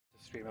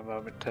stream a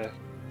moment to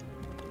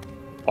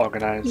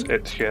organise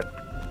its shit.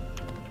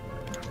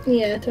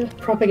 Yeah, to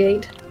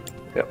propagate.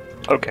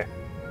 Yep. Okay.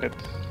 It's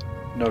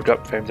no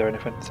drop frames or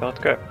anything, so let's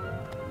go.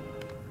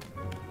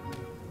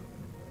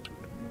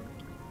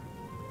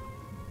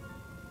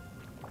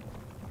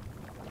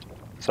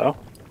 So,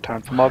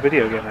 time for more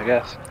video game, I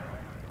guess.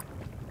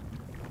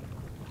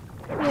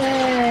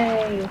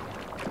 Yay!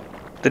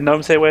 Did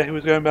Gnome say where he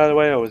was going, by the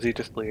way, or was he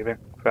just leaving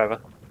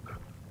forever?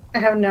 I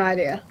have no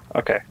idea.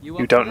 Okay,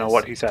 you don't know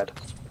what he said.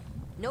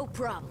 No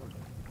problem.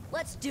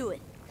 Let's do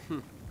it.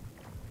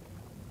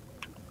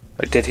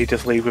 Like, did he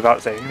just leave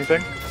without saying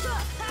anything?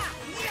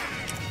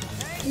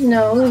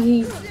 No,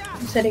 he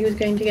said he was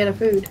going to get a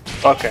food.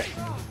 Okay.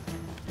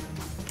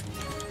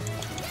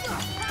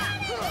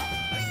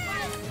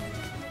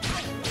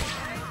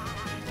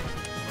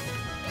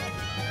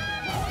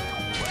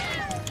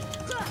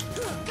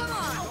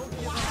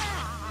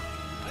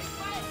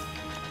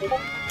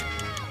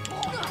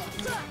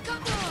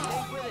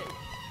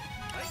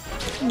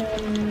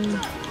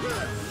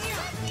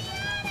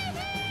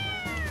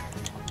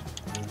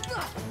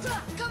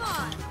 Come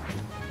on.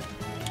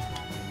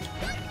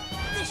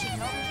 This should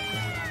help.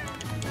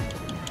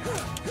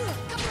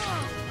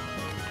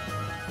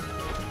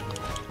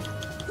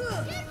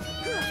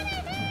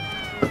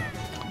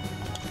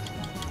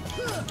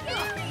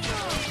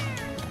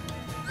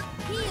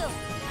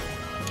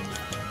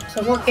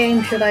 So what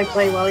game should I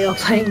play while you're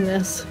playing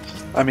this?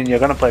 I mean, you're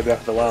gonna play Breath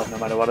of the Wild no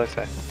matter what I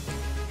say.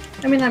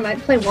 I mean, I might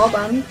play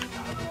Warband.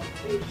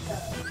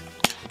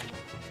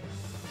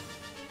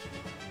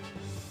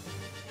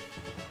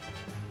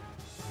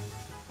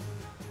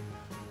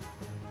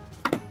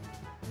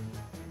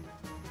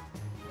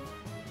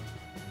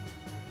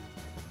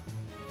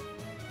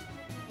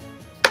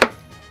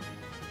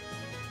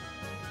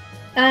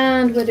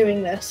 And we're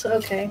doing this,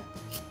 okay.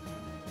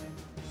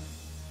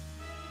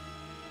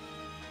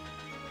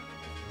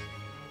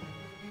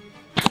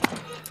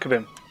 Come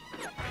in.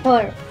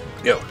 Hello.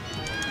 Yo.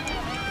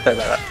 Sorry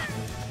about that.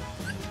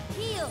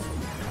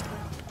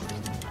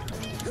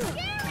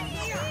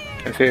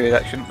 In theory,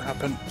 that shouldn't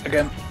happen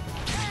again.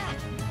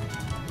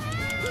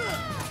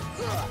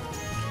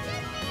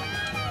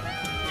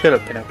 Shut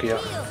up, Pinocchio.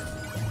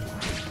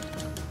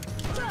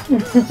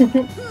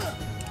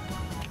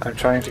 I'm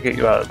trying to get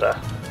you out of there.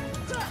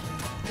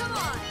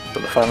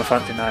 But the Final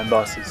Fantasy IX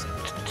boss is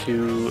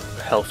too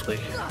healthy.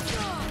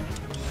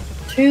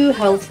 Too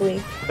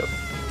healthy. Yep.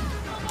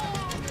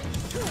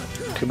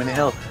 Too many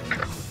health.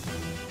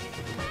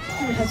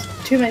 It has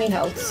too many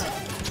healths.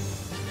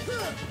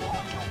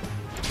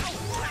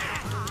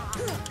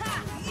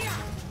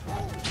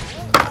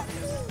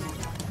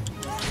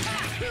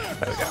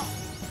 There we go.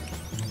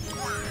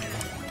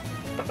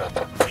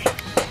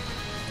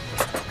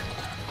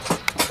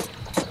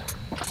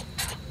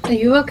 Are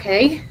you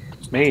okay?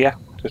 It's me, yeah.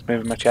 Just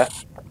moving my chair.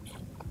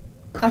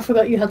 I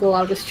forgot you had the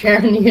loudest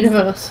chair in the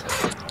universe.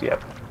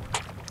 Yep.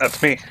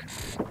 That's me.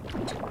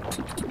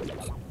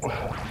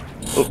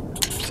 Oh,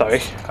 sorry.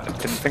 I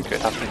didn't think it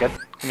would happen again.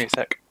 Give me a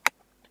sec.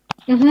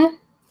 Mm-hmm.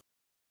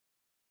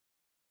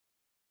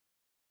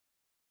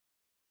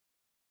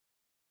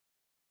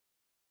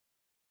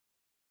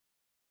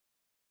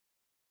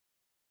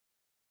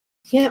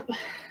 Yep.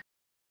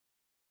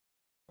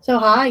 So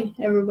hi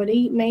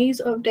everybody,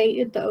 May's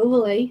updated the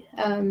overlay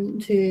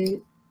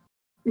to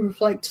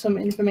reflect some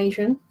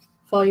information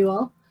for you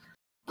all.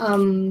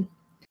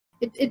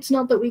 It's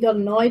not that we got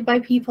annoyed by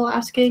people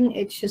asking,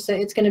 it's just that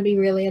it's going to be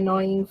really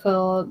annoying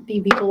for the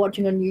people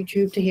watching on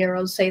YouTube to hear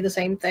us say the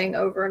same thing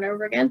over and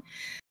over again.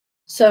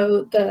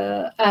 So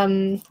the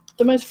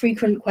most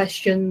frequent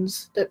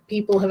questions that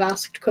people have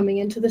asked coming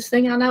into this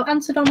thing are now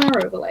answered on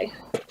our overlay.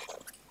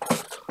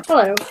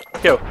 Hello.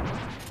 Yo.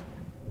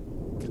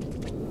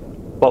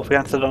 What have we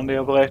answered on the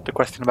overlay? The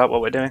question about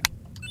what we're doing?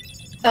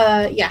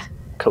 Yeah.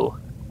 Cool.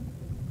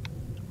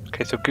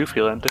 Okay, so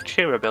Goofy learned the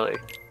cheer ability.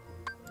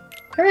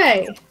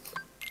 Hooray!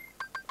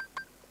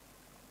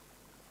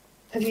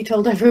 Have you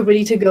told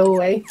everybody to go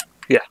away?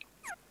 Yeah.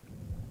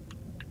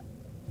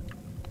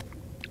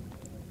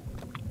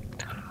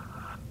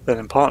 There's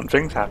important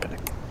things happening.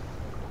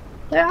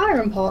 There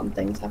are important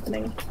things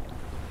happening.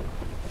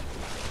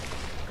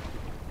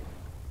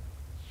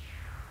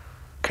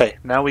 Okay,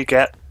 now we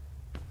get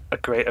a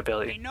great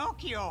ability.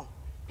 Pinocchio!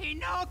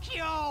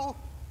 Pinocchio!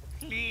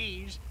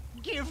 Please,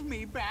 give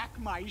me back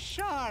my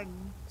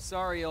son!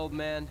 Sorry, old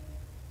man.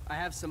 I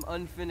have some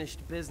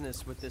unfinished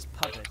business with this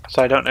puppet.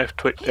 So I don't know if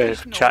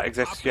He's no chat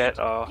exists puppet. yet,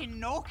 or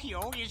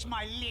Pinocchio is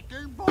my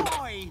little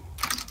boy!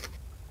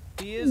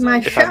 He is My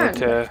old. if I need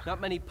to, Not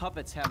many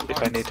puppets have if I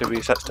hearts. need to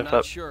reset I'm stuff not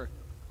up. sure,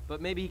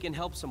 but maybe he can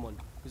help someone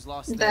who's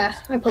lost There, theirs.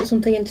 I put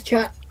something into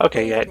chat.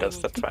 Okay, yeah, it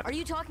does. That's fine. Are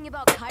you talking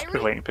about Just Kyrie?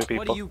 waiting for What do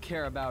people. you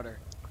care about her?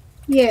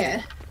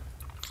 Yeah.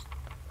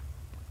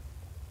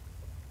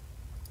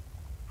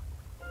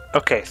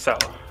 Okay, so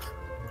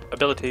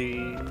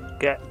ability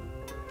get.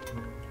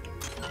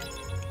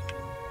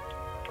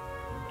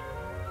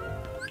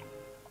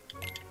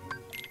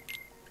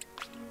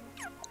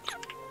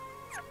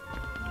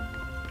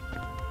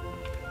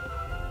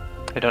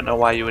 I don't know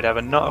why you would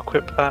ever not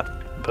equip that,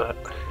 but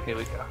here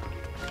we go.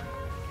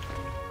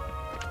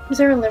 Is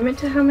there a limit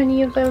to how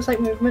many of those like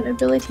movement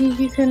abilities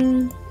you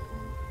can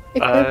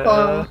equip?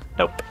 Or...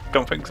 Nope,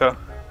 don't think so.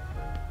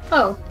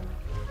 Oh.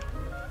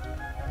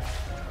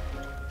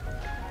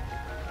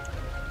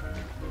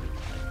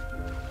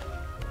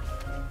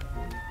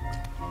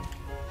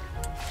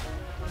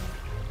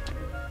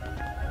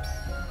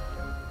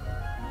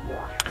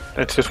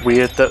 It's just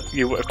weird that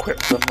you equip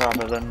them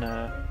rather than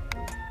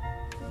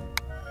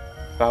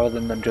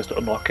them just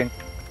unlocking.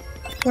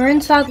 We're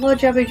inside Lord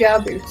Jabu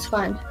Jabu, it's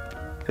fine.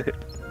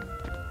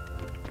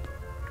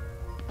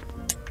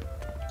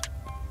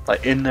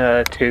 Like in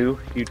 2,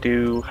 you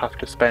do have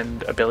to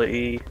spend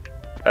ability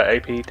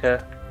AP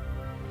to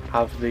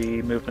have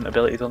the movement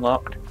abilities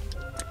unlocked.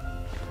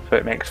 So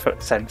it makes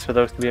sense for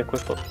those to be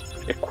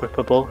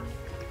equipable.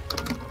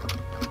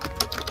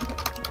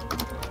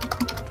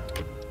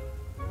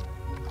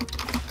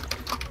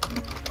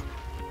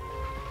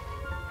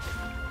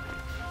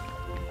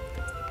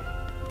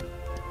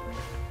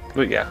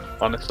 But yeah,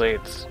 honestly,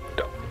 it's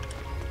dumb.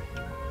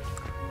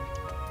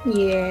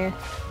 Yeah.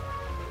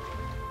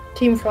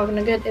 Team Frog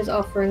Nugget is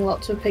offering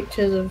lots of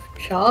pictures of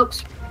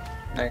sharks.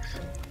 Nice.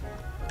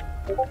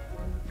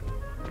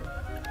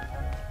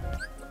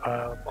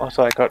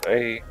 Also, I got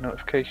a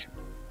notification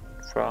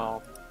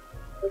from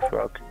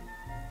Frog.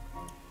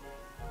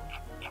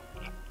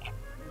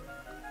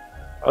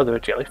 Oh, they're a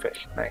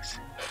jellyfish. Nice.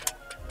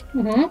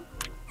 Mm-hmm.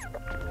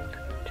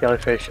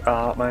 Jellyfish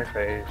are my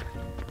fave.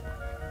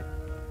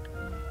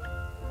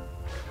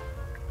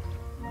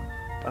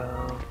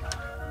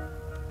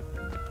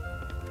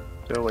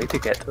 Is there a way to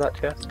get to that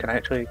chest? Can I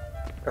actually...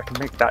 I can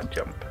make that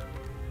jump.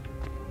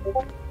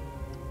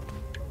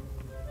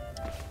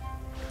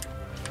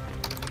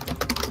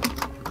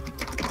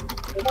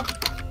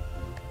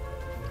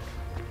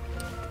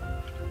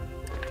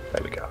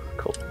 There we go.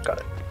 Cool. Got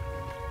it.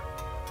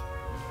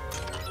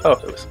 Oh,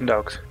 it was some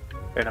dogs.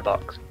 In a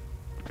box.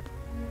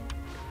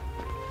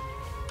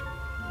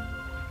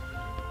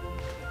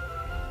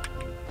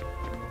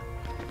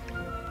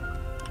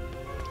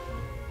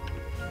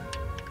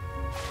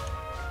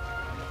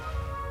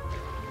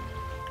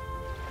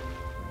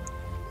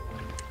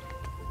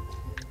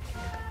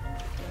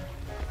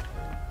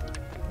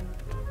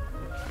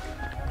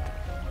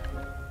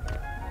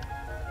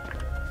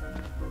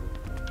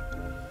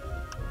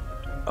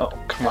 Oh,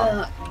 come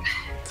on.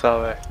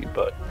 Sorry, you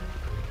butt.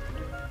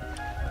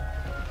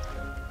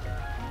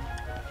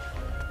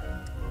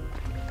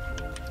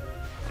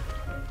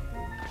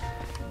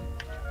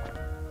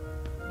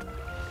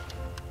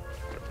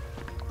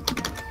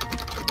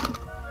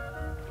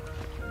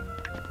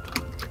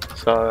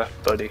 Sorry,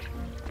 buddy.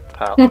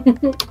 Pal.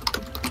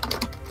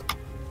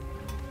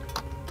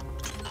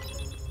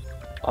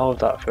 All of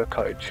that for a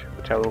cottage,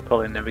 which I will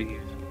probably never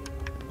use.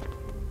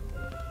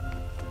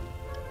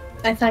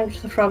 I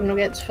thanked the Frog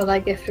Nuggets for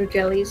their gift of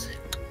jellies.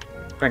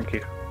 Thank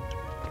you.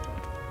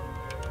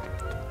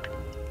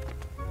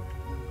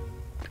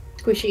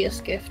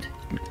 Squishiest gift.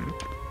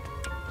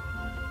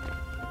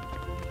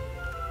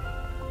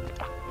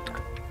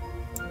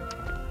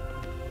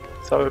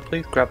 So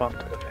please grab onto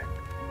the thing.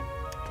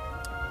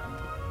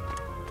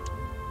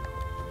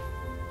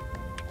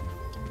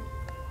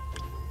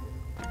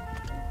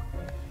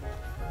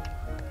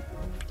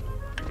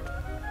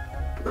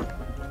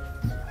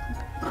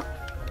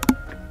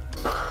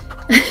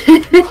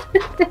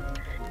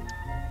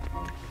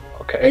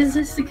 Okay. Is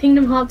this the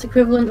Kingdom Hearts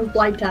equivalent of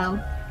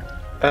Blighttown?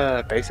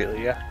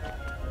 Basically, yeah.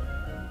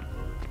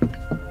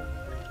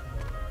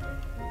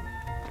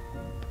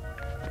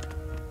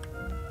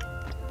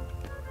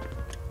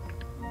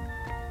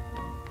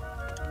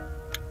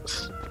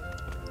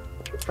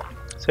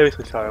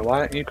 Seriously, sorry, why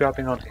aren't you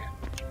grabbing on here?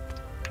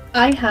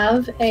 I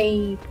have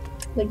a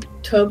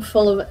tub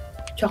full of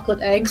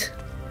chocolate eggs.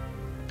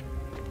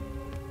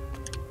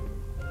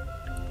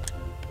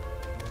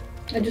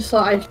 I just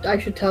thought I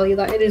should tell you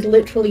that it is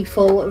literally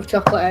full of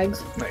chocolate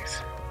eggs.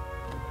 Nice.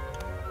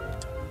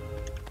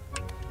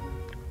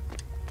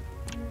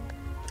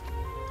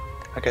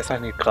 I guess I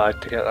need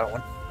Clyde to get that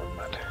one. Never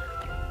mind.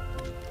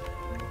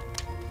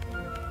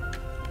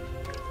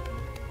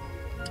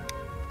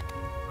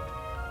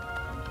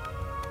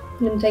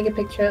 I'm gonna take a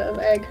picture of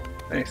egg.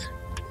 Nice.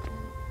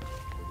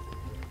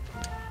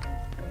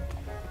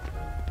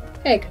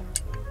 Egg.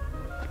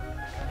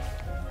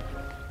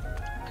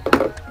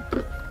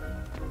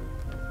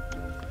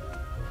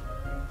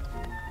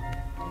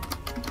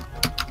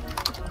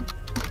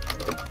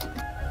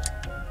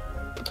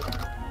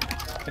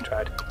 I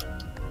tried.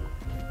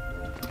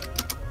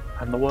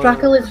 And the world.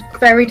 Drackle is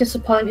very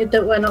disappointed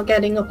that we're not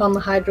getting up on the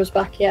Hydra's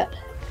back yet.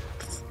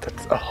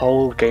 That's a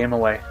whole game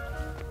away.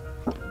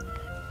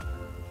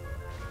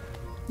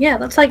 Yeah,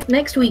 that's like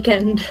next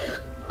weekend.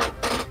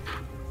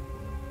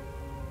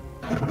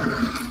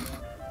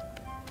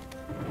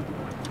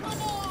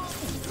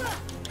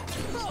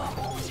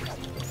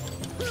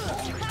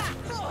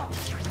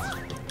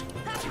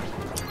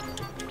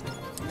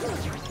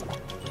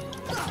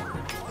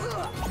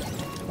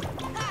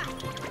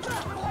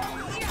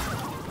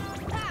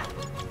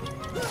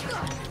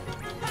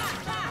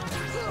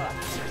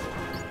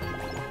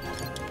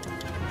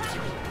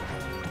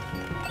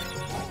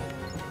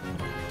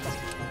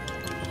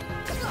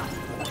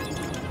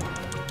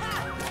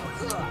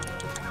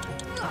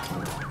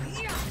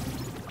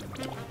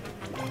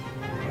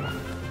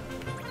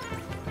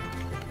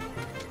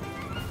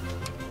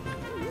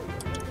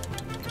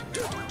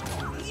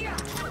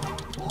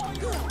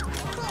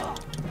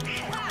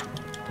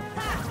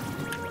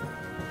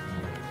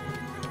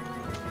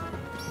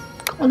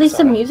 At least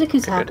the So, music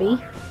is good. happy.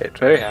 It's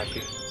very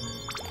happy.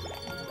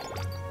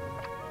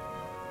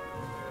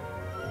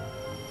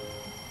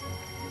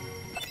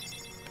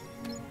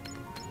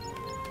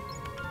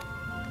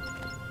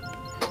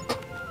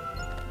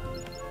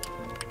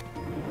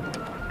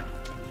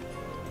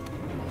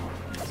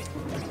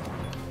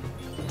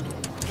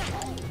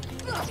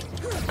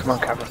 Come on,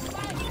 camera.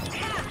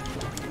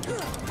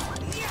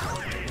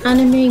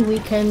 Anime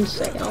weekend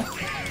sale.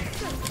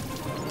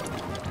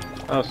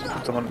 Oh,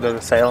 there's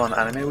a sale on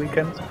anime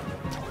weekends?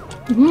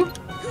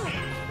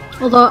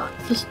 Although,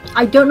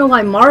 I don't know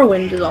why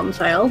Morrowind is on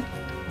sale.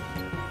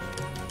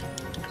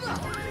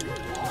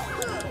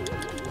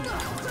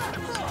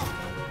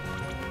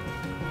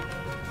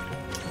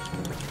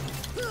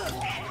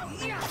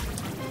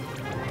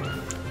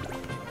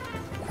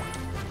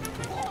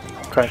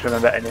 I'm trying to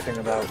remember anything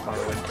about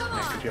Morrowind to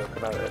make a joke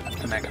about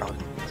it, and I can't,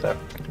 so.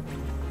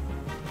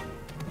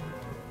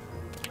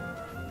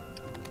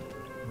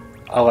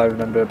 All I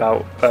remember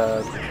about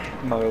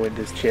Morrowind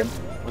is Chim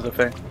was a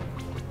thing.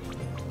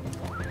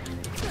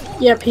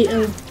 Yeah,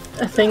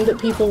 a thing that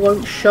people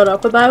won't shut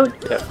up about.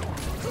 Yep.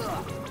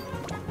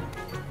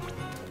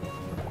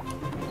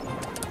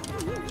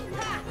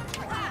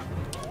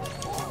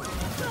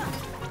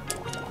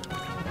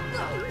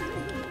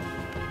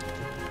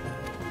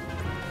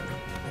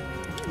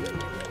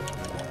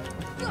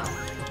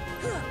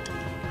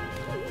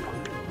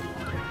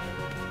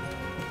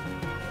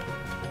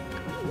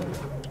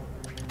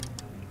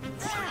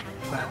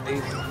 Man,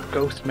 these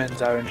ghost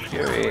men's are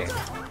infuriating.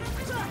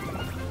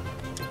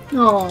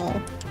 Oh,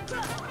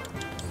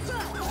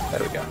 There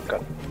we go,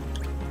 got it.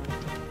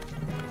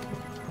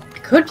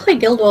 could play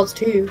Guild Wars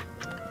 2.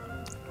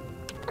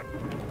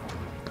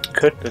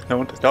 Could, there's no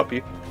one to stop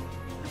you.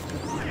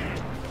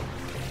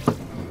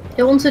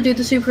 Who wants to do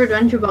the Super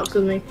Adventure Box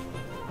with me?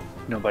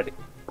 Nobody.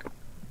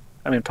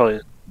 I mean, probably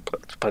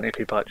plenty of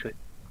people actually.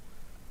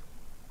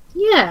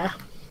 Yeah.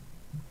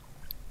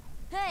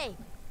 Hey,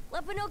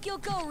 let Pinocchio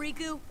go,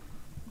 Riku.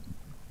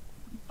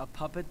 A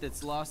puppet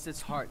that's lost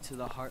its heart to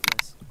the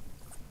heartless.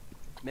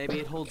 Maybe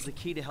it holds the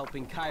key to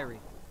helping Kairi.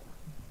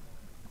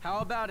 How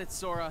about it,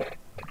 Sora?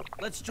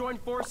 Let's join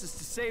forces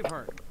to save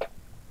her.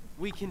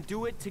 We can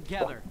do it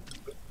together.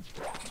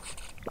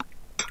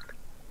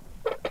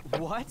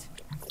 What?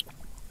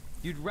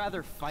 You'd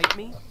rather fight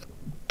me?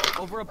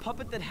 Over a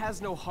puppet that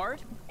has no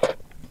heart?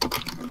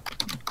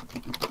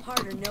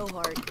 Heart or no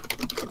heart,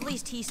 at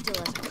least he still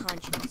has a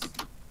conscience.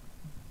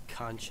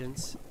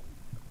 Conscience?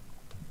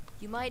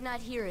 You might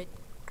not hear it,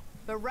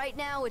 but right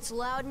now it's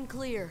loud and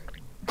clear.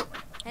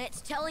 And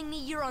it's telling me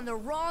you're on the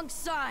wrong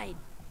side.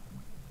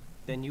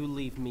 Then you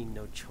leave me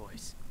no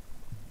choice.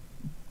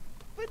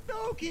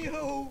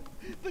 Pinocchio!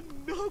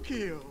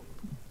 Pinocchio!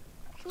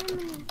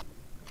 Jiminy,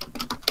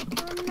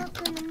 I'm not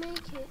gonna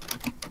make it.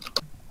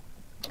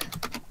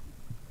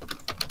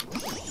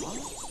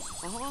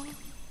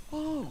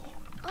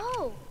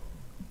 Oh.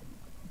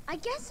 I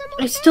guess I'm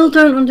okay. I still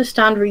don't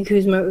understand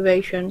Riku's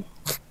motivation.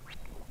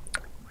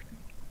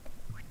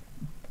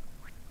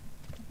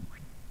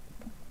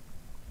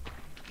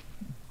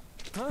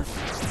 Huh?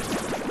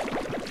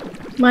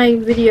 My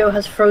video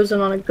has frozen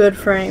on a good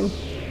frame.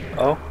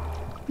 Oh?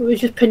 It was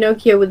just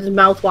Pinocchio with his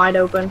mouth wide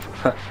open.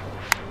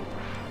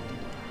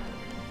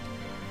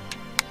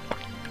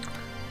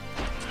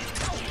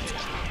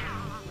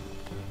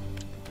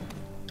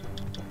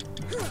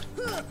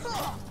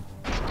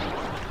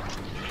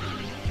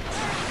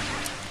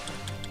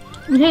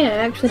 And hey,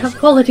 I actually have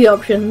quality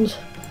options.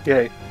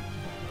 Yay.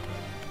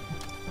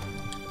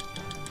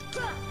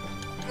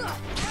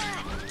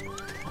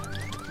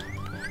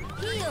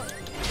 Heal!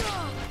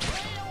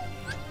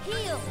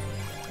 Heal!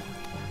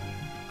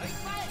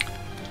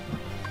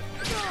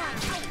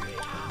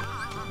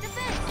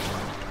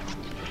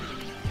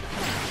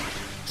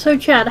 So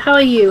Chad, how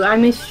are you? I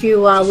missed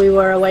you while we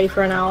were away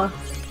for an hour.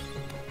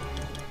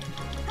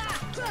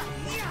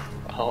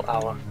 A whole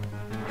hour.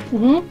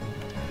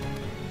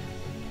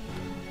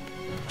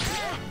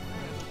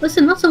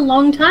 Listen, that's a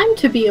long time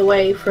to be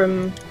away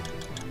from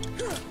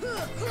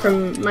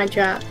my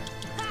chat.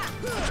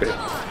 True.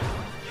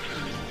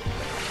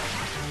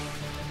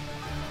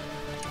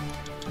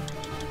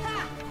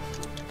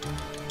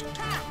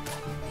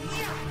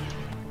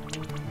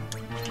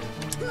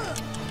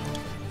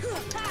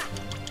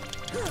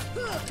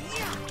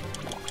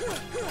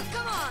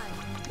 Come on!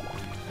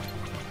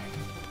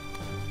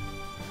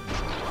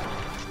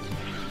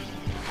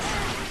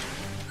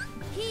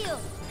 Heal!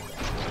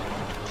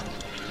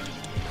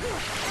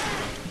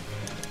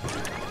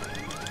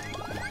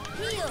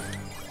 Heal!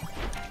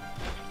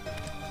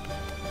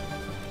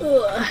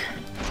 Ugh.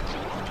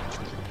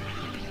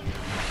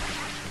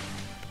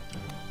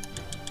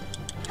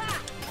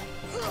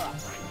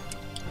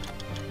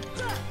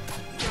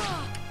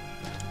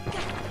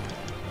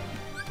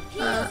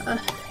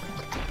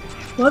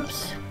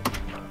 Whoops.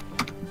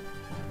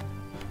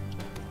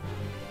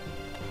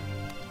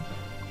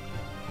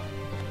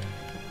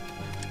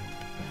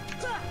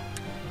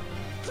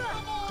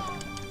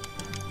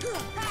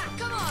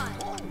 Come on!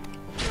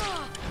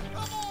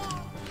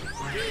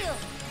 Heal!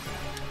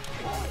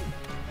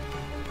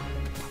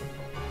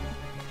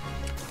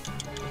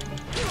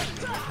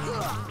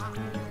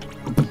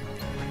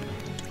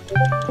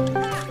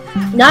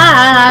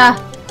 Nah!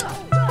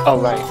 Oh,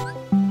 right.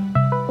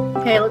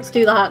 Okay, let's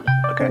do that.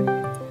 Okay.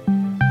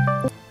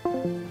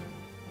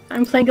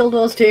 I'm playing Guild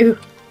Wars 2.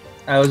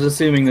 I was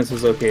assuming this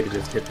was okay to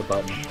just hit the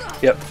button.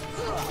 Yep.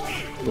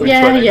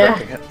 Yeah.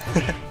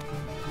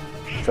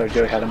 So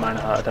Joey had a minor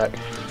heart attack.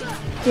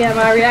 Yeah,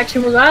 my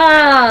reaction was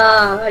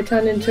I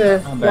turned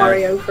into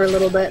Wario for a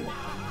little bit.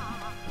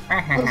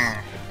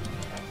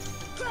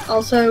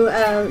 Also,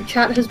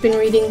 chat has been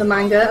reading the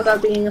manga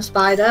about being a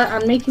spider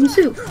and making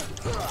soup.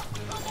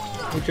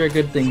 Which are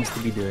good things to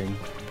be doing.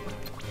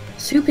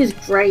 Soup is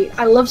great.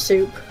 I love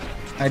soup.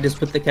 I just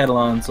put the kettle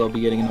on, so I'll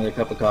be getting another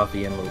cup of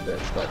coffee in a little bit,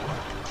 but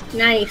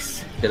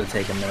Nice. it's gonna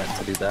take a minute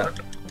to do that.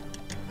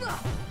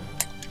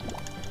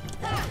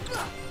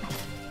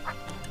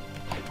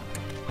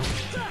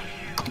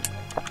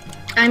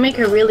 I make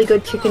a really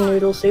good chicken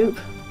noodle soup.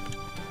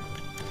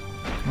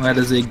 That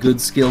is a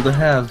good skill to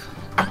have.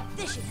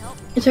 This should help.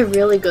 It's a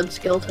really good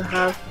skill to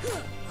have.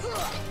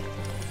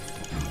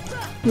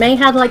 May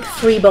had like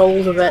 3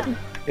 bowls of it.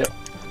 Yep.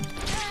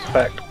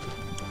 Back.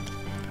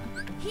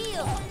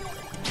 Heal.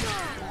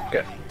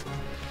 Okay.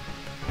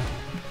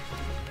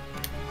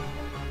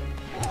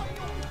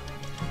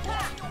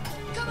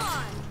 Come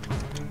on.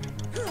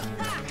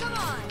 Come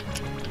on.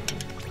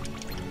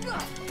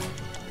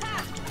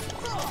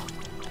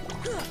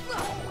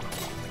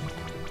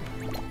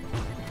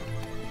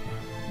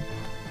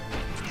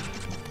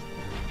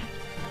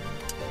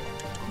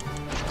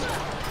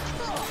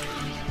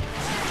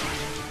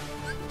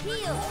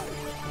 Heal.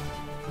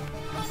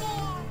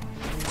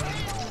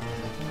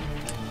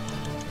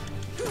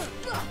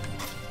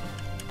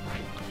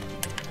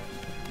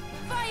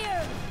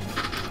 Fire.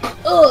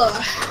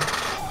 Ugh.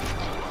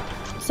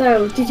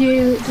 So, did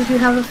you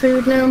have a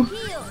food now?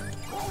 Heal.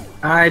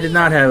 I did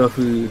not have a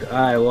food.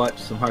 I watched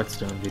some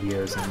Hearthstone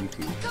videos on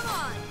YouTube. Come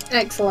on.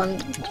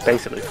 Excellent. It's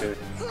basically food.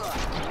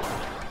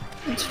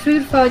 It's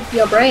food for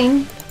your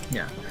brain.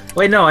 Yeah.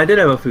 Wait, no, I did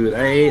have a food.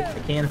 I ate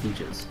a can of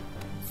peaches.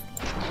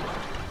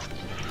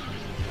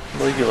 I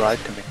believe you lied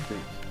to me.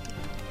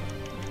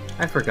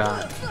 I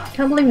forgot.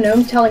 Can't believe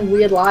Gnome's telling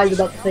weird lies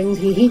about the things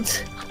he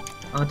eats.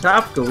 On the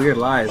topic of weird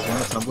lies, I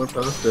want a Tumblr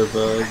post of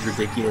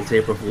ridiculous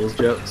April Fool's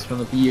jokes from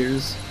the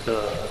years.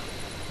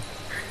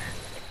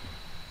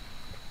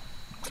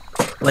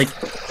 Like,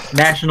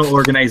 national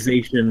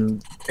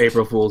organization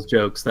April Fool's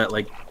jokes that,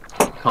 like,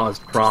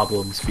 caused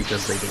problems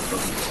because they did them.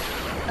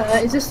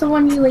 Is this the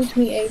one you linked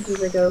me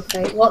ages ago,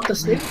 Kate? What, the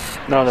soup?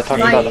 No, they're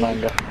talking about the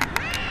manga.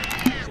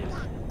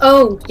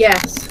 Oh,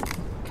 yes.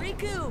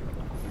 Riku.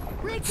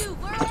 Riku,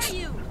 where are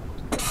you?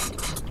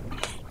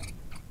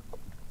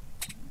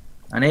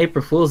 On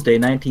April Fool's Day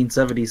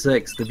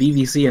 1976, the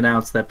BBC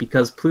announced that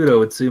because Pluto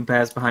would soon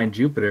pass behind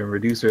Jupiter and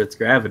reduce Earth's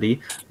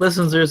gravity,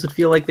 listeners would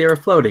feel like they were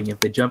floating if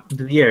they jumped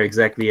into the air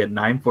exactly at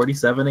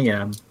 9:47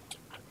 a.m.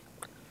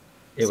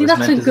 It See, was that's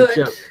meant a as good- a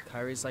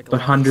joke,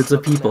 but hundreds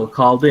of people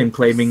called in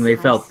claiming they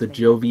felt the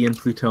Jovian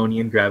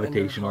Plutonian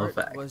gravitational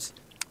effect.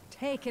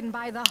 Taken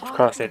by the Of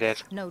course they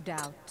did. no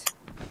doubt.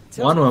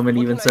 One woman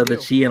even said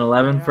that she and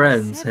 11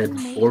 friends had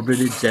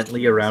orbited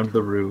gently around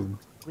the room.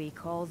 We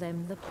call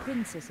them the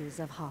princesses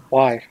of heart.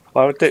 Why?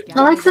 Why would they?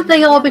 I like that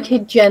they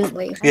orbited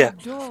gently. Yeah. A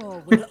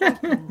door will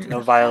open to No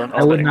violent I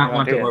would orbiting not around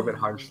want to here. orbit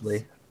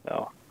harshly.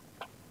 No.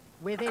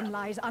 Within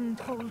lies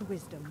untold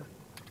wisdom.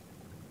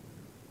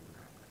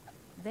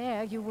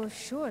 There you will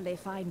surely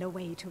find a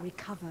way to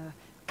recover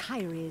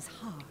Kyrie's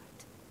heart.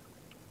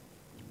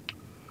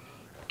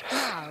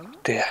 Now,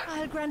 Dear.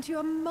 I'll grant you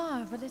a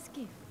marvelous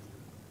gift.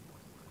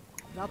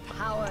 The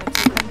power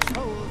to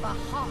control the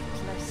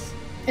heartless.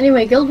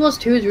 Anyway, Guild Wars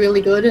 2 is really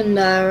good, and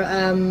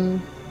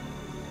their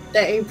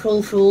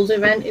April Fool's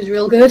event is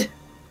real good.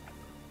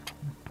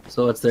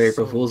 So what's their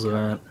April Fool's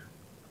event?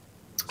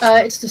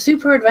 It's the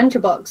Super Adventure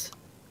Box.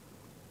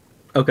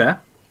 Okay.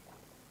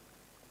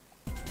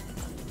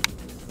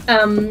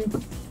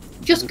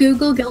 Just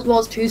Google Guild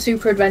Wars 2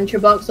 Super Adventure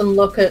Box and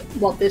look at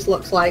what this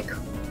looks like.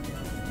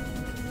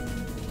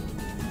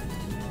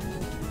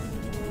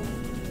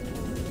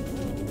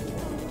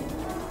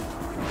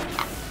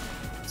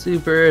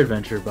 Super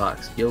Adventure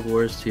Box, Guild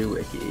Wars 2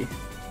 Wiki.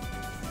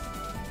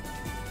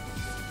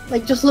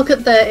 Like, just look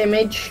at the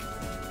image.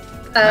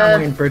 I'm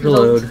waiting for it to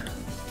load.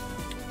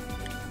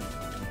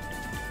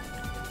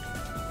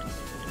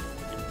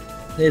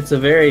 It's a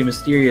very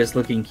mysterious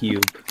looking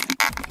cube.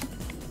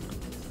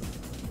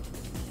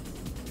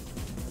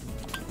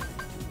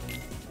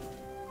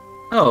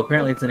 Oh,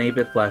 apparently it's an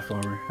 8-bit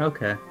platformer.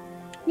 Okay.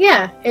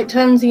 Yeah, it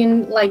turns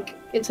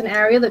it's an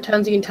area that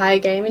turns the entire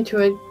game into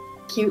a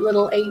cute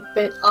little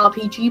 8-bit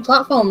RPG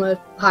platformer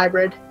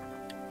hybrid.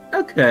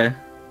 Okay.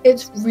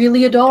 It's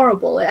really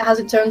adorable. It has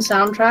its own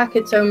soundtrack,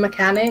 its own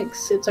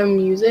mechanics, its own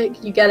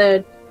music. You get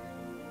a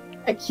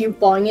cute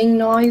boinging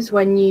noise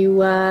when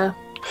you,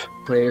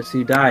 Players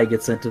who die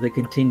get sent to the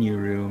continue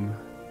room.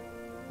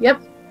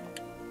 Yep.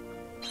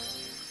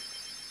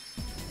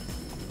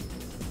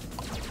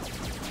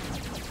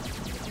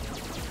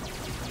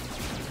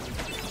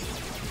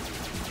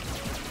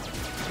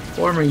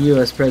 Former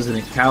U.S.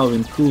 President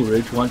Calvin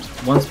Coolidge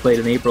once played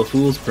an April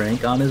Fool's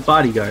prank on his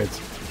bodyguards.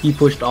 He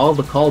pushed all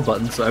the call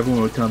buttons so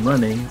everyone would come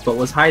running, but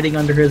was hiding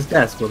under his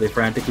desk while they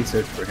frantically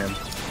searched for him.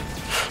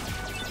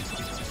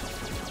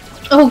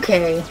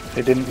 Okay.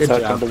 They didn't Good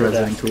search job, under the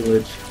President desk.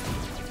 Coolidge.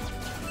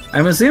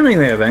 I'm assuming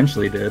they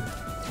eventually did.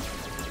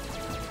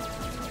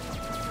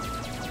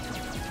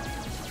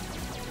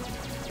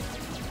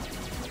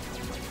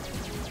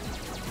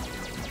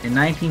 In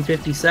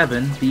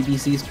 1957,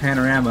 BBC's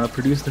Panorama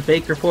produced a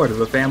fake report of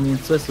a family in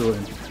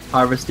Switzerland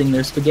harvesting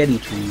their spaghetti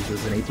trees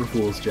as an April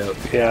Fool's joke.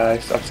 Yeah,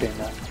 I've seen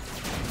that.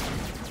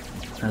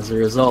 As a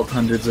result,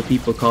 hundreds of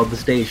people called the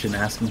station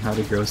asking how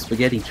to grow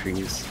spaghetti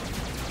trees.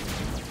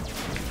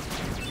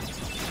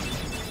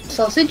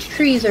 Sausage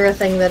trees are a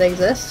thing that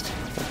exist.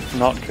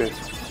 Not true.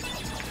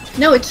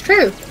 No, it's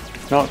true.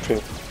 Not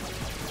true.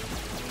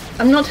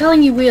 I'm not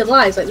telling you weird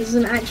lies, like, this is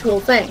an actual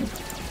thing.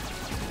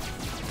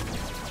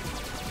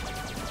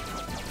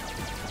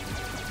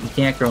 You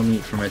can't grow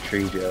meat from a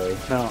tree, Joey.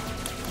 No.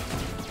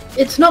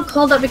 It's not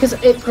called that because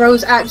it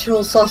grows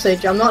actual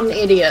sausage. I'm not an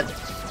idiot.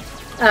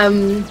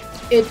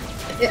 It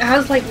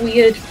has like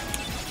weird,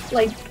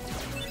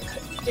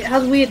 it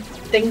has weird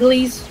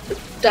dinglies that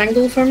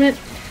dangle from it,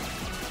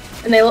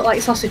 and they look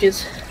like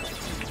sausages.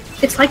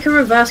 It's like a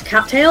reverse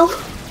cattail,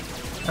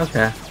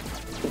 Okay.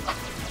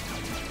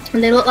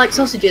 and they look like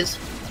sausages.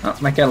 Oh,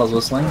 my kettle's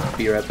whistling.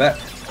 Be right back.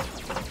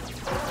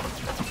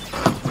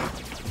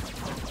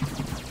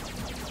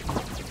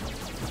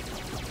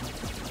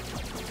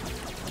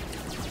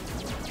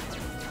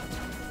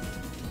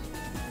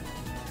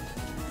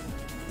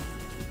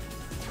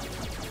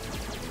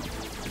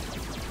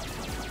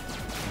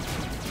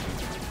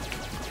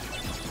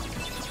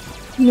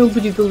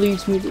 Nobody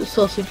believes me that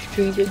sausage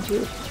trees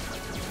exist.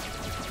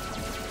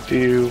 Are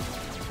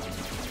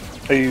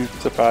you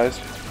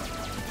surprised?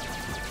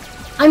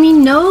 I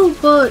mean, no,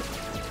 but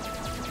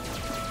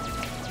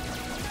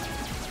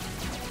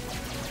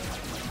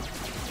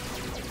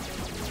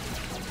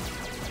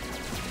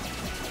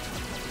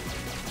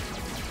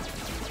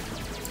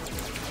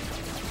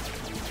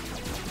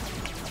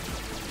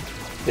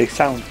They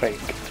sound fake.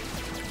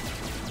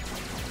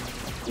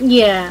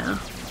 yeah.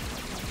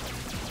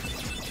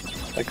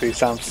 Like they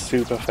sound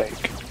super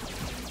fake.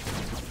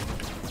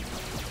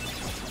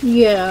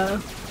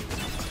 Yeah.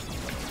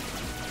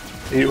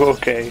 Are you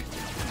okay?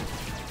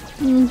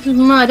 It's just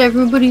mad.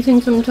 Everybody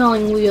thinks I'm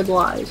telling weird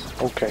lies.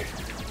 Okay.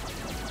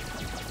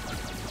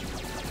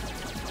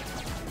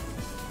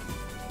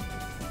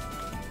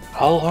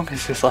 How long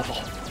is this level?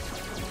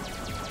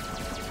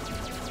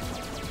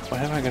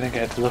 When am I gonna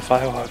get to the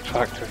fireworks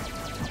factory?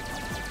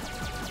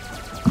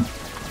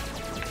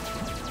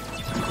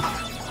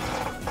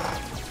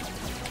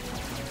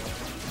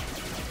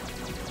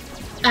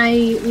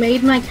 I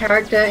made my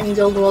character in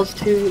Guild Wars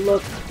 2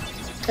 look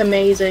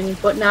amazing,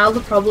 but now the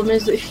problem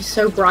is that she's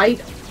so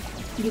bright,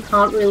 you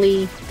can't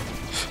really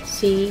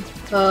see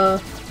her.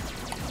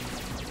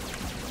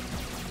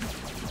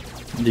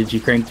 Did you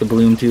crank the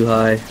bloom too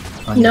high?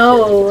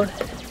 No.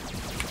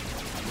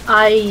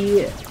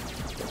 I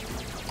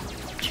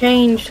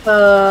changed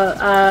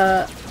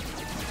her,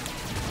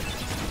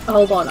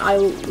 hold on,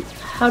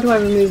 how do I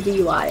remove the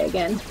UI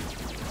again?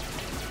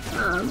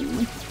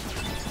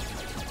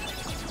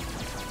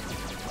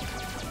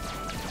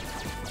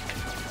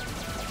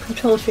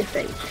 Control Shift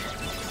H.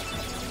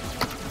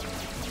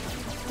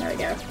 There we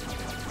go.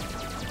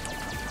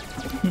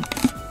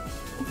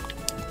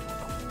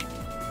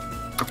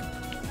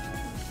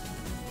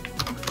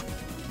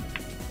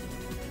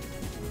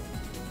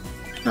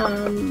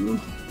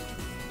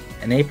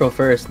 On April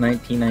 1st,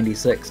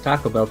 1996,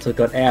 Taco Bell took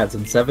out ads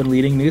in 7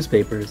 leading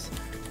newspapers,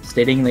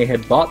 stating they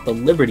had bought the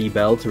Liberty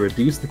Bell to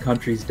reduce the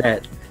country's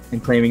debt,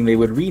 and claiming they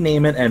would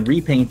rename it and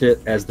repaint it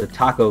as the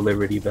Taco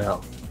Liberty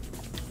Bell.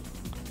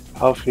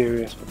 How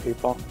furious were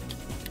people?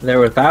 There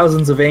were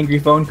thousands of angry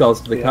phone calls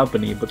to the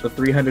company, but the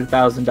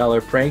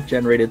 $300,000 prank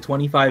generated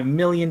 $25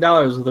 million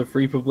worth of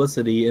free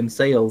publicity and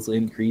sales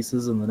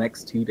increases in the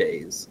next 2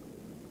 days.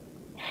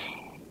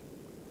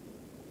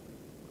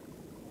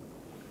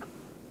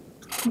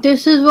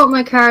 This is what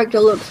my character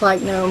looks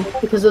like now,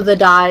 because of the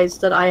dyes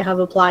that I have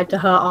applied to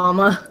her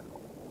armor.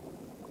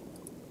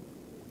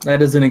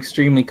 That is an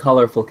extremely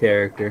colorful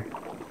character.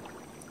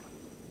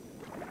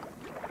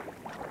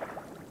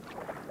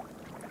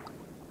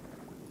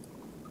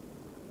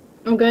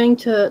 I'm going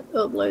to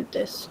upload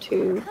this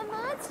to Come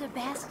on,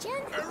 Sebastian.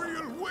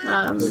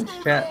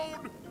 Chat.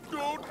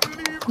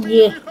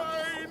 yeah.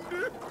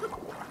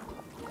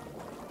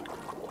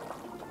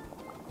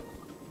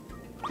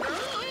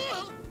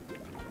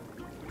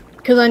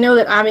 Because I know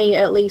that Amy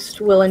at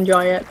least will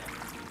enjoy it.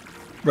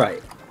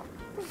 Right.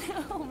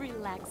 Oh,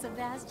 relax,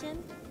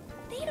 Sebastian.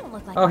 They don't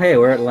look like. Oh hey,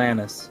 we're at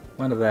Atlantis.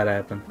 When did that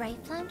happen? Right,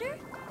 Flounder?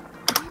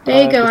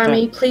 There you go, good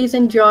Amy. time. Please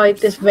enjoy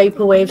this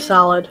Vapourwave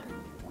salad.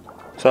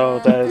 So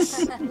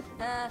there's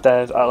What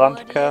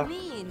Atlantica, do you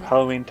mean?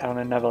 Halloween Town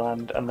in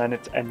Neverland, and then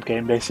it's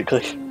Endgame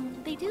basically.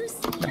 They do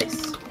seem.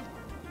 Nice.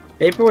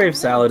 Vaporwave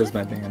Salad is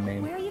my band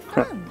name. Where are you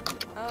from?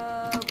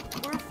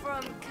 We're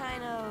from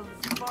kind of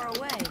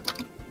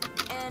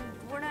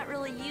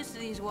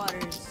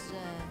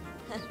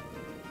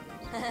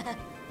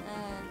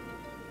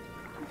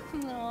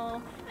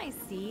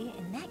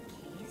in that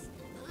case,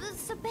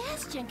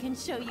 Sebastian can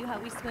show you how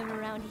we swim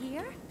around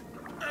here.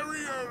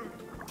 Ariel!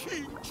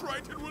 King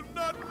Triton will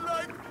not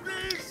like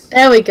this!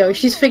 There we go.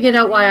 She's figured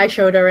out why I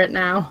showed her it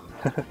now.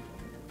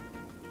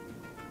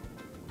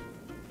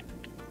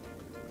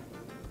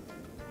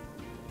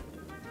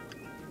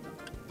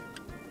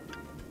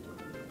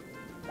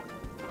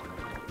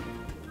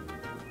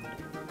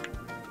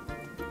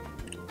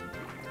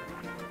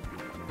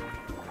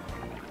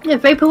 Yeah,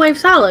 Vaporwave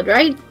salad,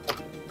 right?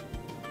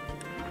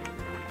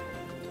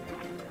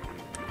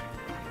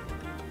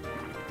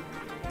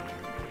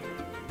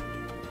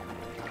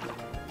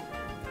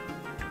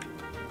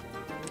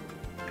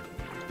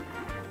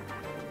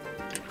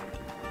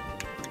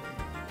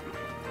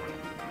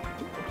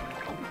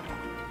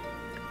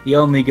 The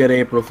only good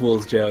April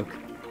Fool's joke.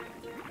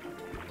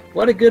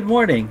 What a good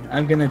morning.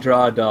 I'm gonna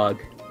draw a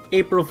dog.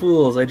 April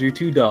Fools, I drew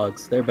 2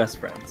 dogs. They're best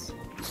friends.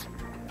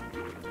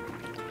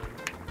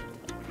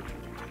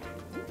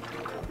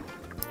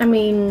 I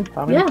mean,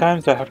 How many yeah.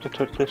 times do I have to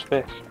touch this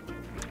fish?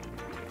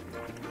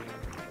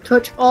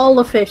 Touch all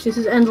the fish. This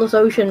is Endless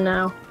Ocean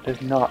now.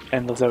 There's not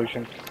Endless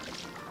Ocean.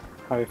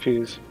 I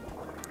refuse.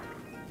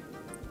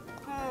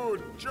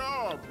 Good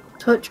job!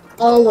 Touch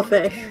all the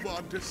fish. Move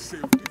on to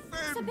safety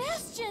fence.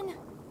 Sebastian!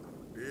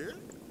 Yeah?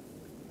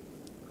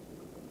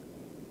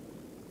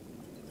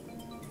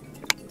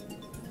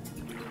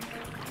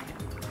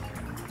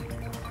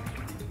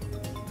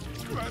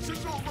 Class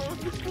is over.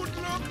 Good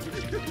luck.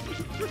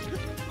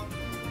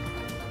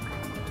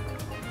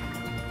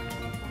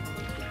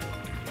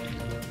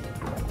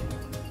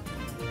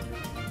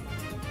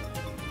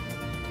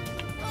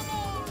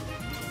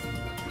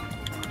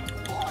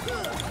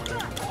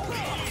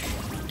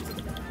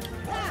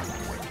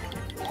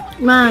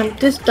 Man,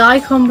 this dye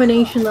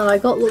combination that I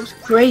got looks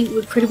great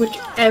with pretty much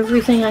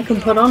everything I can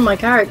put on my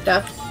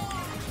character.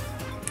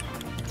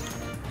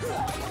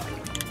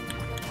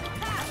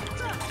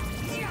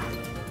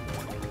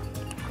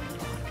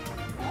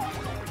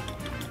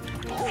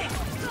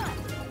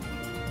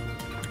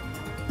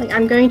 Like,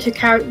 I'm going to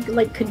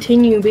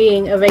continue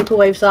being a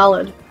Vaporwave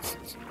salad.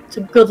 It's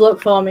a good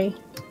look for me.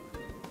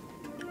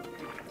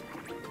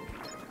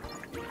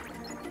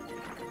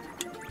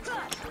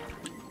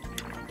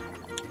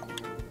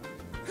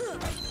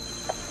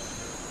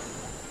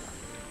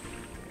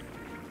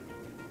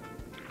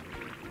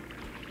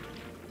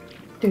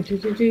 Do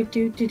do do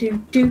do do do do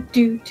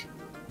do do.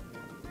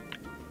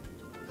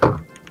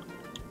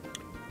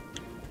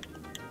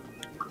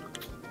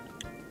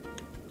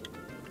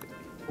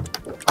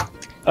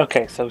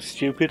 Okay, so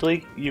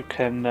stupidly, you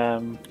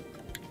can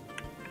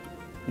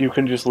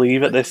just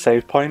leave at this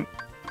save point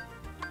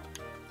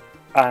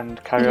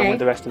and carry on with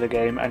the rest of the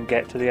game and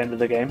get to the end of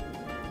the game.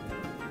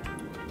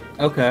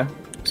 Okay.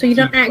 So you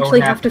don't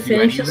actually have to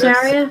finish this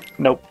area?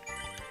 Nope.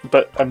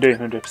 But I'm doing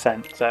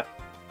 100%, so.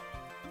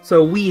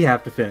 So we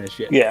have to finish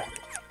it. Yeah,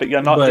 but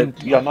you're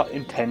not you're not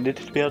intended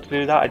to be able to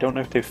do that. I don't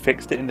know if they've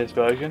fixed it in this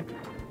version,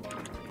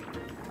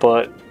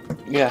 but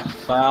yeah.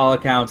 By all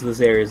accounts, this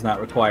area is not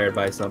required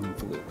by some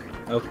fluke.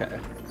 Okay.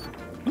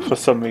 For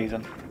some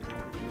reason,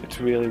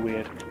 it's really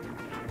weird.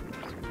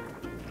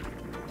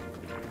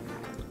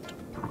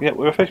 Yeah,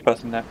 we're a fish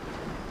person now.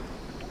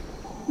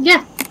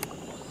 Yeah.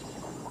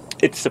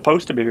 It's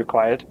supposed to be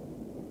required.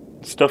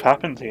 Stuff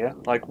happens here.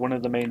 Like one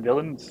of the main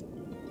villains.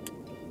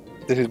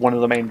 This is one of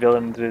the main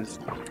villains'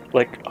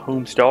 like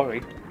home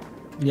story.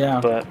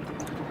 Yeah. But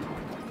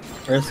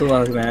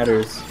Ursula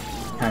matters,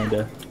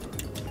 kinda.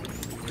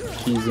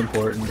 She's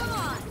important.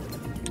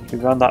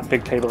 he's on that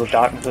big table of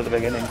darkness at the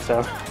beginning,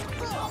 so.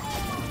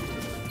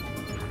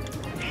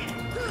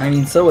 I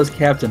mean, so is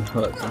Captain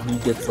Hook, and he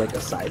gets like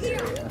a side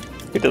area.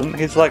 He doesn't.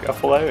 He's like a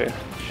full area.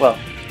 Well,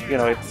 you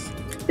know,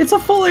 It's a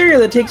full area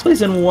that takes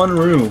place in one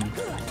room.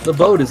 The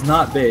boat is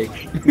not big.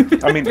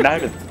 I mean,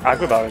 neither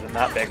Agrabah isn't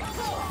that big.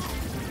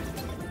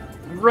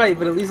 Right,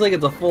 but at least like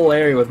it's a full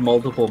area with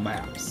multiple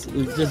maps.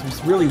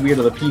 It's really weird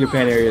that the Peter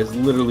Pan area is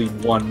literally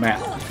one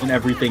map, and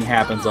everything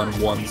happens on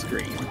one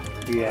screen.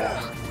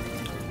 Yeah.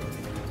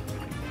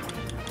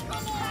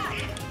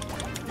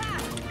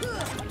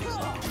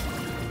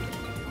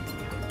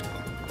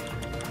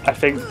 I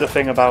think the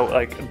thing about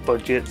like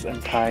budgets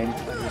and time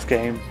in this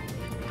game,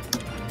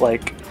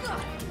 like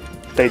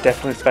they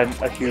definitely spent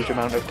a huge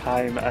amount of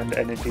time and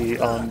energy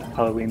on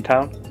Halloween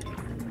Town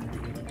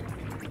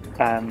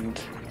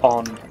and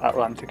on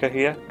Atlantica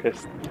here,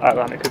 because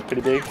Atlantica's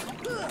pretty big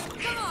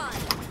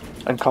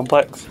and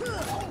complex.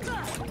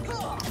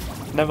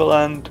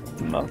 Neverland,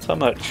 not so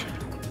much.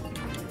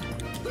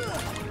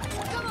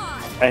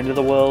 End of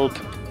the world,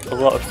 a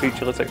lot of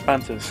featureless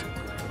expanses.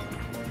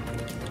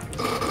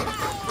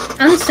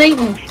 And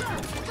Satan.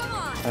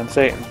 And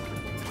Satan.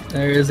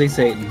 There is a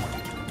Satan.